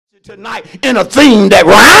Tonight in a theme that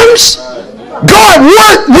rhymes. God,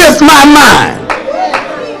 work with my mind.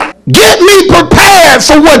 Get me prepared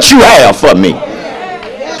for what you have for me.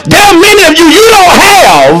 There are many of you, you don't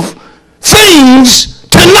have things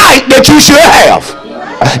tonight that you should have.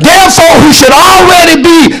 Therefore, who should already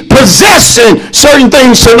be possessing certain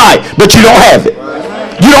things tonight, but you don't have it.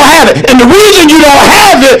 You don't have it. And the reason you don't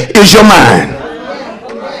have it is your mind.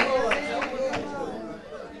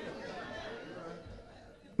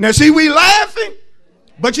 Now, see, we laughing,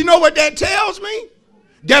 but you know what that tells me?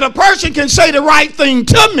 That a person can say the right thing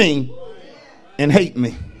to me and hate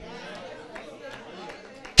me.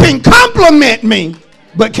 Can compliment me,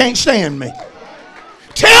 but can't stand me.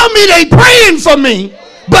 Tell me they praying for me,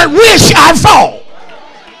 but wish I fall.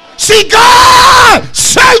 See, God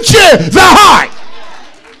searches the heart.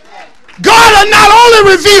 God will not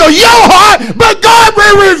only reveal your heart, but God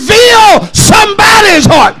will reveal somebody's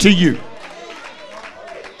heart to you.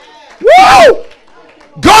 Woo!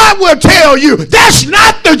 God will tell you, that's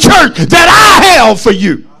not the church that I have for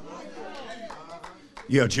you.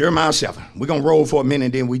 Yeah, Jeremiah 7. We're going to roll for a minute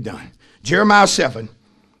and then we're done. Jeremiah 7,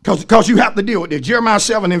 because you have to deal with it. Jeremiah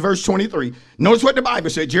 7 in verse 23. Notice what the Bible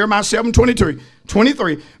said. Jeremiah 7,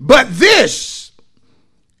 23. But this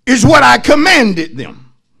is what I commanded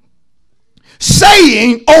them,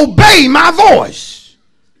 saying, obey my voice,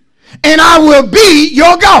 and I will be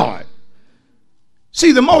your God.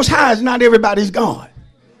 See, the Most High is not everybody's God.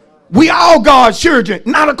 We all God's children,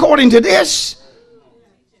 not according to this.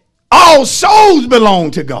 All souls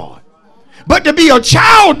belong to God. But to be a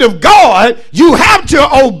child of God, you have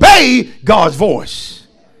to obey God's voice.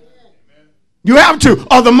 You have to,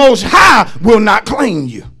 or the Most High will not claim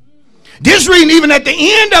you. This reason, even at the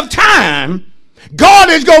end of time, God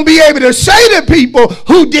is going to be able to say to people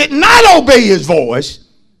who did not obey his voice,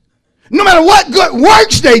 no matter what good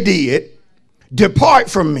works they did, depart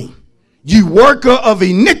from me, you worker of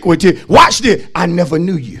iniquity. Watch this. I never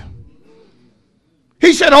knew you.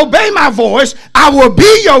 He said, obey my voice. I will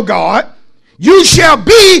be your God. You shall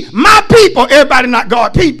be my people. Everybody not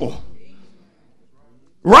God people.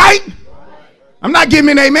 Right? I'm not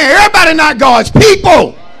giving an amen. Everybody not God's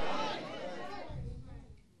people.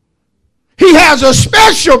 He has a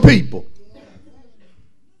special people.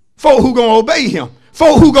 Folk who going to obey him.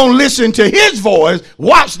 Folk who going to listen to his voice,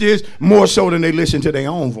 watch this, more so than they listen to their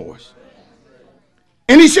own voice.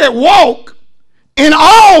 And he said, walk in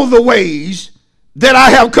all the ways that I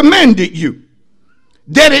have commanded you,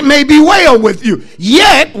 that it may be well with you.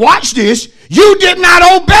 Yet, watch this, you did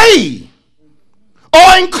not obey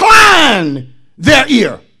or incline their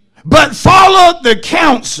ear, but followed the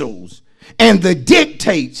counsels and the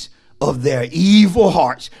dictates of their evil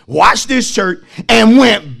hearts. Watch this, church, and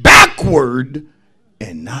went backward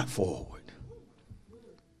and not forward.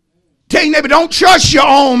 Tell your neighbor, don't trust your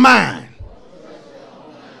own mind,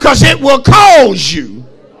 because it will cause you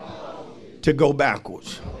to go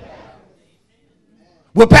backwards.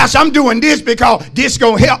 Well, Pastor, I'm doing this because this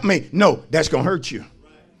going to help me. No, that's going to hurt you.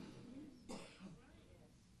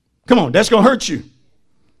 Come on, that's going to hurt you.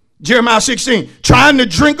 Jeremiah 16, trying to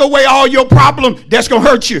drink away all your problems, that's going to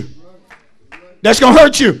hurt you. That's going to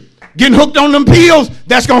hurt you. Getting hooked on them pills,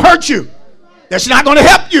 that's going to hurt you. That's not going to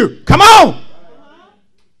help you. Come on.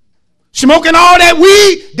 Smoking all that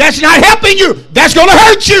weed, that's not helping you. That's going to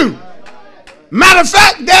hurt you. Matter of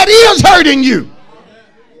fact, that is hurting you.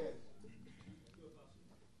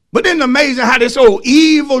 But then amazing how this old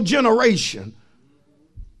evil generation,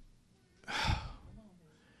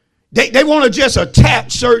 they want to just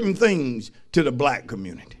attach certain things to the black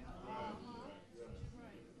community.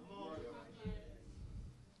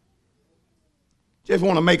 Just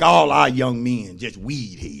want to make all our young men just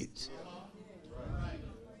weed heads.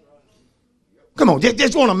 Come on,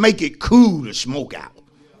 just want to make it cool to smoke out.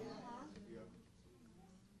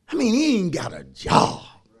 I mean, he ain't got a job.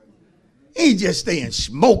 He just staying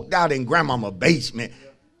smoked out in grandmama's basement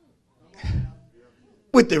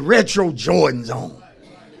with the retro Jordans on.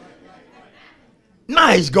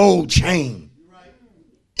 Nice gold chain.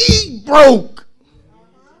 He broke.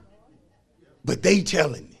 But they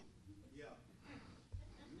telling me.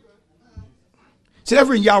 See,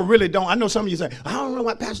 every y'all really don't. I know some of you say, I don't know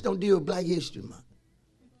why pastors don't deal with Black History Month.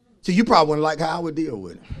 See, you probably wouldn't like how I would deal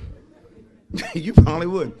with it. You probably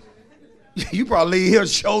would. You probably leave here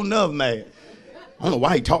sure enough, man. I don't know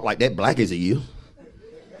why he talk like that. Black as a you.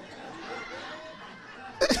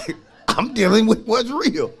 I'm dealing with what's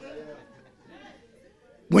real.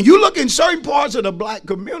 When you look in certain parts of the black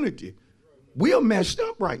community, we are messed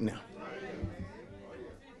up right now.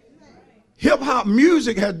 Hip hop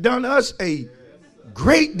music has done us a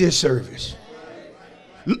great disservice.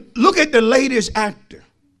 Look at the latest actor.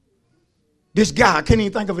 This guy, I can't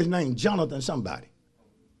even think of his name, Jonathan somebody.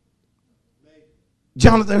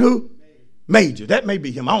 Jonathan who? Major. That may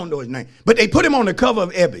be him. I don't know his name. But they put him on the cover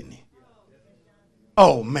of Ebony.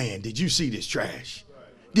 Oh, man, did you see this trash?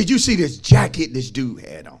 Did you see this jacket this dude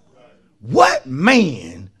had on? What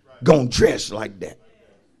man gonna dress like that?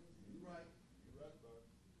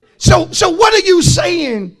 So what are you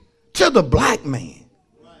saying to the black man?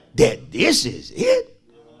 That this is it?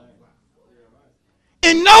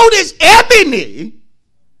 And notice Ebony,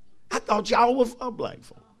 I thought y'all were for black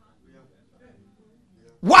folk.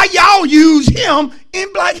 Why y'all use him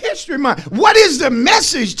in Black History Month? What is the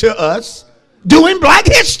message to us doing Black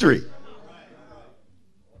History?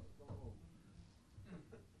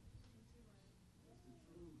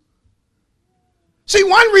 See,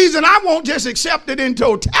 one reason I won't just accept it in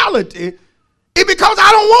totality is because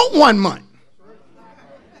I don't want 1 month.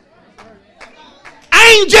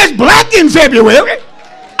 I ain't just black in February.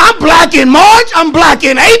 I'm black in March. I'm black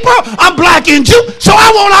in April. I'm black in June. So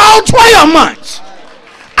I want all 12 months.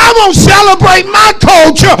 I won't celebrate my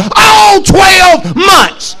culture all 12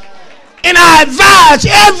 months. And I advise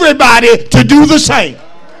everybody to do the same.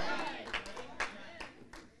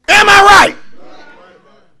 Am I right?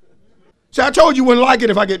 See, I told you wouldn't like it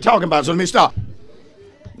if I get talking about it, so let me stop.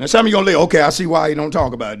 Now, some of you going to say, okay, I see why you don't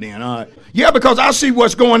talk about it then. All right. Yeah, because I see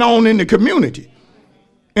what's going on in the community,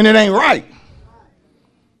 and it ain't right.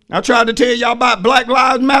 I tried to tell y'all about Black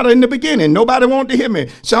Lives Matter in the beginning. Nobody wanted to hear me.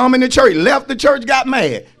 Some in the church left the church, got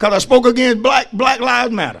mad because I spoke against Black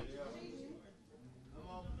Lives Matter.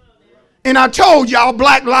 And I told y'all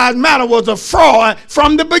Black Lives Matter was a fraud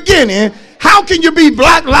from the beginning. How can you be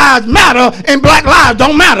Black Lives Matter and Black lives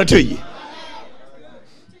don't matter to you?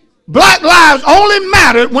 Black lives only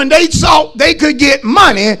mattered when they thought they could get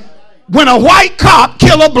money when a white cop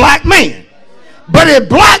kill a black man. But if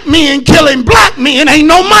black men killing black men, ain't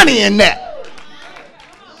no money in that.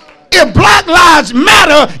 If Black Lives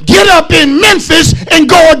Matter, get up in Memphis and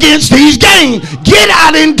go against these gangs. Get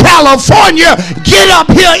out in California. Get up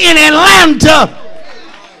here in Atlanta.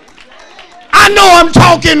 I know I'm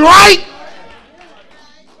talking right.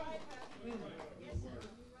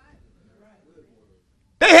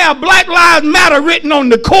 They have Black Lives Matter written on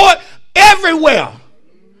the court everywhere.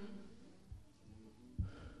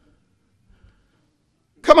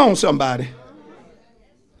 Come on, somebody.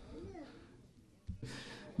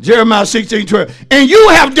 Jeremiah 16:12. And you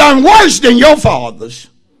have done worse than your fathers.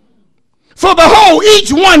 For behold,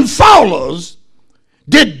 each one follows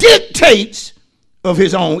the dictates of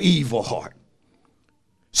his own evil heart,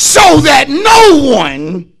 so that no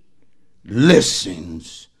one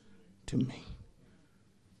listens to me.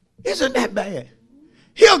 Isn't that bad?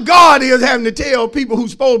 Here God is having to tell people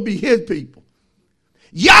who's supposed to be his people.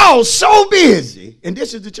 Y'all so busy, and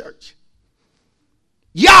this is the church.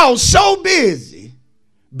 Y'all so busy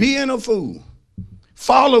being a fool,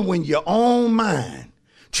 following your own mind,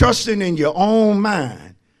 trusting in your own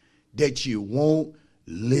mind, that you won't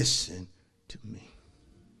listen to me.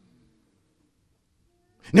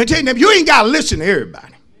 Now tell you, you ain't got to listen to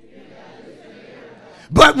everybody.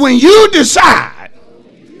 But when you decide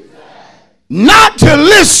not to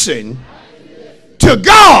listen to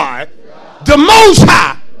God, the Most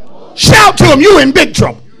High, shout to him, you in big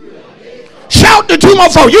trouble. Shout to 2 more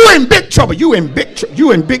folks, you in big trouble. You in big trouble.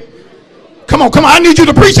 You in big. Come on. I need you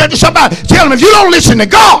to preach that to somebody. Tell them, if you don't listen to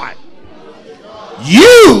God,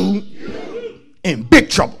 you in big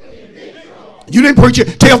trouble. You didn't preach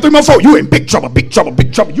it. Tell 3 more folks, you in big trouble, big trouble,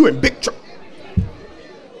 big trouble. You in big trouble.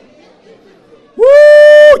 Woo!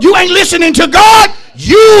 You ain't listening to God.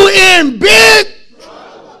 You in big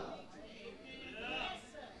trouble.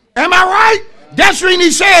 Am I right? That's when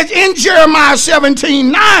he says in Jeremiah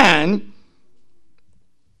 17:9,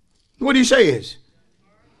 what he says?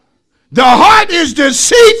 The heart is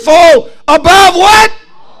deceitful above what?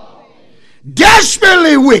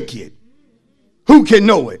 Desperately wicked. Who can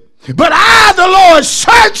know it? But I, the Lord,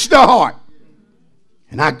 search the heart,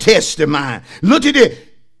 and I test the mind. Look at it.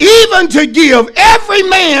 Even to give every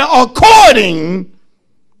man according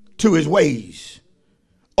to his ways,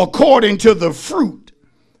 according to the fruit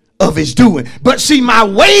of his doing. But see, my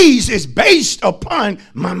ways is based upon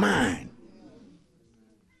my mind.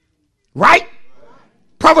 Right?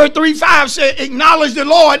 Proverbs 3:5 said, acknowledge the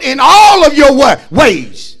Lord in all of your what?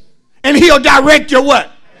 Ways. And he'll direct your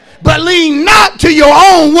what? But lean not to your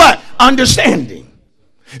own what? Understanding.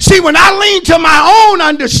 See, when I lean to my own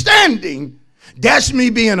understanding, that's me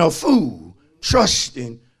being a fool,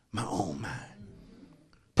 trusting my own mind.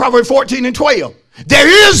 Proverbs 14:12.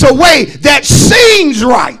 There is a way that seems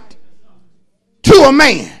right to a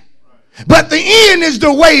man, but the end is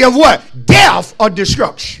the way of what? Death or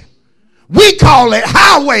destruction. We call it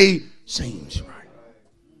highway seems right.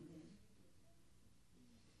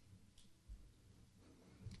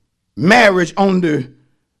 Marriage on the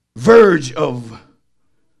verge of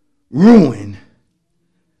ruin,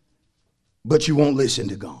 but you won't listen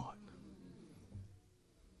to God.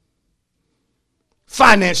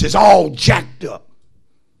 Finances all jacked up,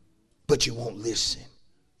 but you won't listen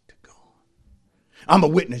to God. I'm a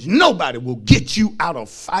witness. Nobody will get you out of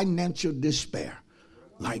financial despair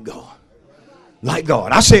like God. Like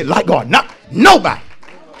God. I said like God. Not nobody.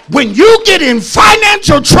 When you get in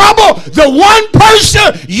financial trouble, the one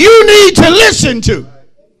person you need to listen to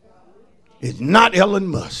is not Elon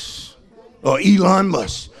Musk or Elon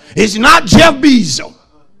Musk. It's not Jeff Bezos.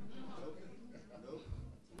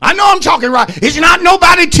 I know I'm talking right. It's not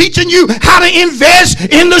nobody teaching you how to invest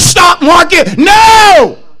in the stock market.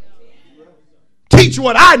 No. Teach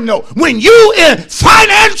what I know. When you in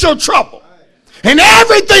financial trouble and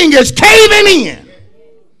everything is caving in,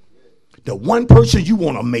 the one person you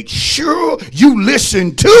want to make sure you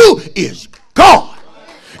listen to is God.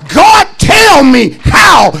 God, tell me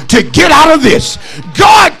how to get out of this.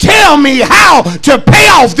 God, tell me how to pay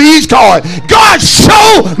off these cards. God,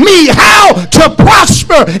 show me how to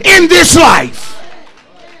prosper in this life.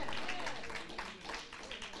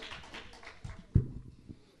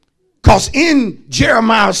 Because in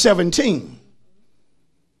Jeremiah 17,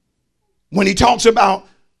 when he talks about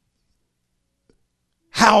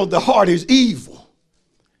how the heart is evil,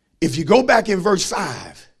 if you go back in verse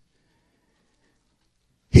 5,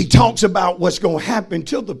 he talks about what's going to happen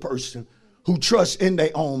to the person who trusts in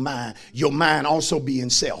their own mind. Your mind also being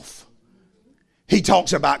self. He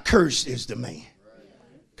talks about cursed is the man.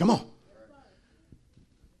 Come on.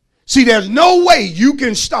 See, there's no way you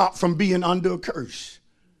can stop from being under a curse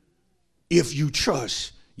if you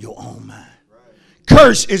trust your own mind.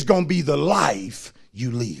 Curse is going to be the life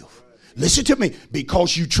you live. Listen to me.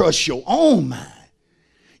 Because you trust your own mind,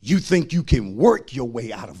 you think you can work your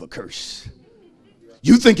way out of a curse.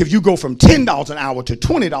 You think if you go from $10 an hour to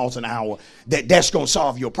 $20 an hour, that's going to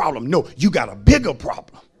solve your problem. No, you got a bigger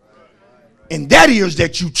problem. And that is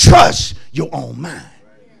that you trust your own mind.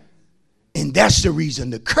 And that's the reason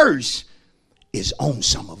the curse is on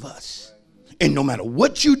some of us. And no matter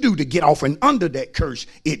what you do to get off and under that curse,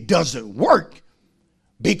 it doesn't work,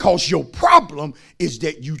 because your problem is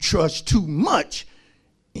that you trust too much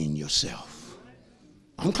in yourself.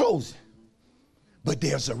 I'm closing. But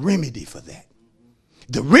there's a remedy for that.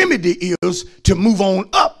 The remedy is to move on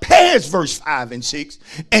up past verse 5 and 6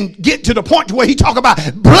 and get to the point where he talk about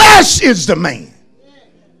blessed is the man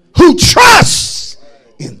who trusts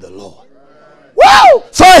in the Lord. Woo!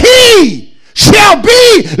 For he shall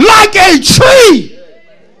be like a tree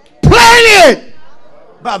planted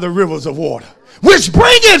by the rivers of water, which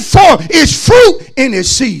bringeth forth its fruit in its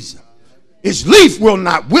season. Its leaf will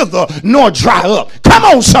not wither nor dry up. Come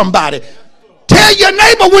on, somebody. Tell your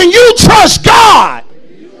neighbor, when you trust God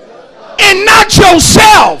and not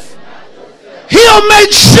yourself, he'll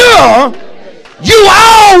make sure you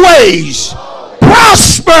always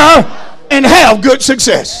prosper and have good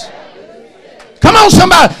success. Come on,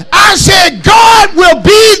 somebody. I said God will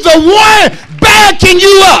be the one backing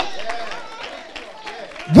you up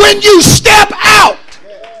when you step out.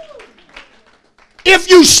 If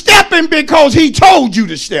you stepping because he told you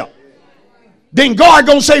to step, then God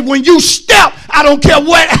gonna say, when you step, I don't care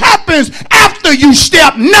what happens after you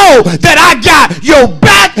step, know that I got your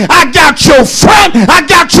back, I got your front, I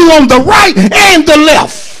got you on the right and the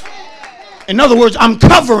left. In other words, I'm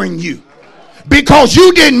covering you because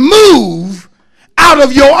you didn't move out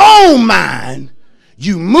of your own mind.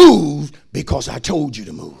 You moved because I told you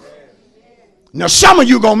to move. Now some of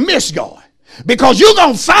you gonna miss God because you're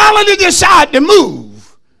gonna finally decide to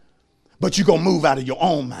move, but you're gonna move out of your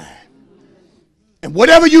own mind. And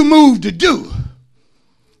whatever you move to do,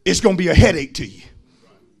 it's going to be a headache to you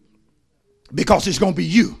because it's going to be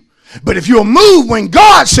you. But if you'll move when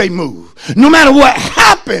God say move, no matter what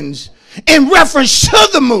happens in reference to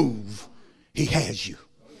the move, he has you.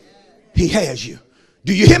 He has you.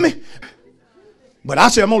 Do you hear me? But I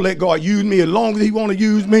said I'm going to let God use me as long as he want to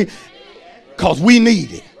use me, because we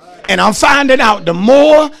need it. And I'm finding out the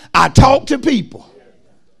more I talk to people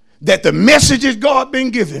that the messages God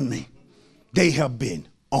been giving me, they have been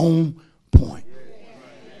on point.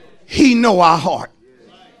 He know our heart.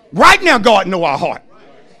 Right now, God know our heart.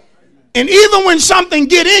 And even when something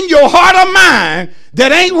get in your heart or mind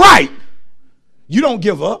that ain't right, you don't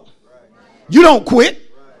give up. You don't quit.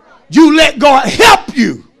 You let God help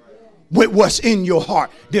you with what's in your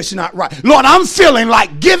heart that's not right. Lord, I'm feeling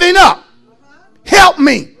like giving up. Help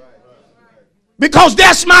me. Because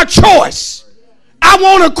that's my choice. I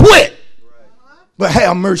want to quit. But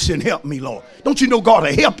have mercy and help me, Lord. Don't you know God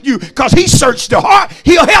will help you? Because he searched the heart.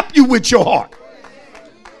 He'll help you with your heart.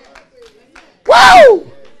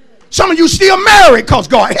 Whoa! Some of you still married because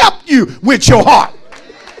God helped you with your heart.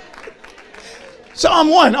 Psalm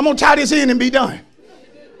 1. I'm going to tie this in and be done.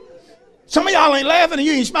 Some of y'all ain't laughing and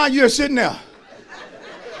you ain't smiling. You're sitting there.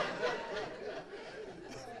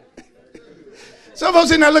 Some of us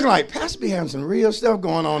sitting there looking like, Pastor be having some real stuff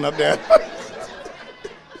going on up there.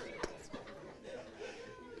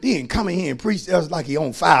 He ain't coming here and preach to us like he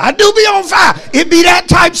on fire. I do be on fire. It be that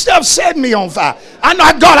type stuff setting me on fire. I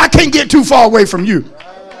know, God, I can't get too far away from you.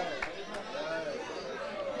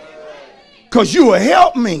 Because you will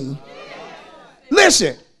help me.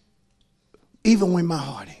 Listen, even when my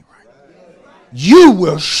heart ain't right, you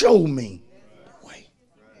will show me the way.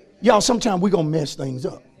 Y'all, sometimes we're going to mess things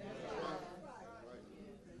up.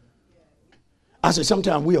 I said,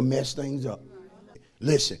 sometimes we'll mess things up.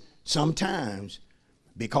 Listen, sometimes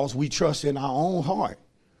because we trust in our own heart,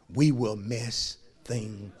 we will mess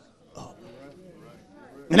things up.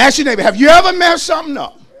 And ask your neighbor, have you ever messed something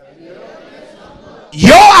up?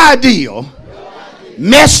 Your ideal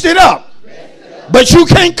messed it up. But you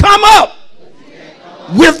can't come up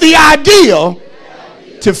with the ideal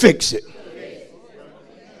to fix it.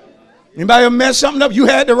 Anybody ever mess something up? You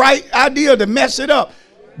had the right idea to mess it up.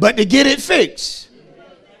 But to get it fixed,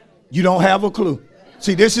 you don't have a clue.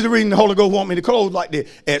 See, this is the reason the Holy Ghost wants me to close like this.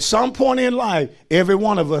 At some point in life, every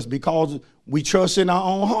one of us, because we trust in our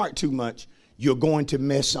own heart too much, you're going to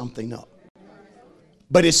mess something up.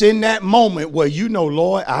 But it's in that moment where you know,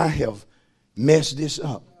 Lord, I have messed this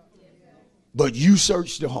up. But you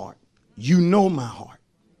search the heart. You know my heart.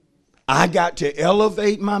 I got to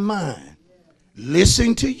elevate my mind,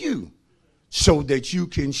 listen to you, so that you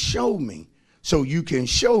can show me, so you can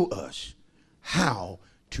show us how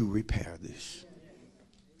to repair this.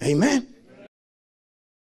 Amen.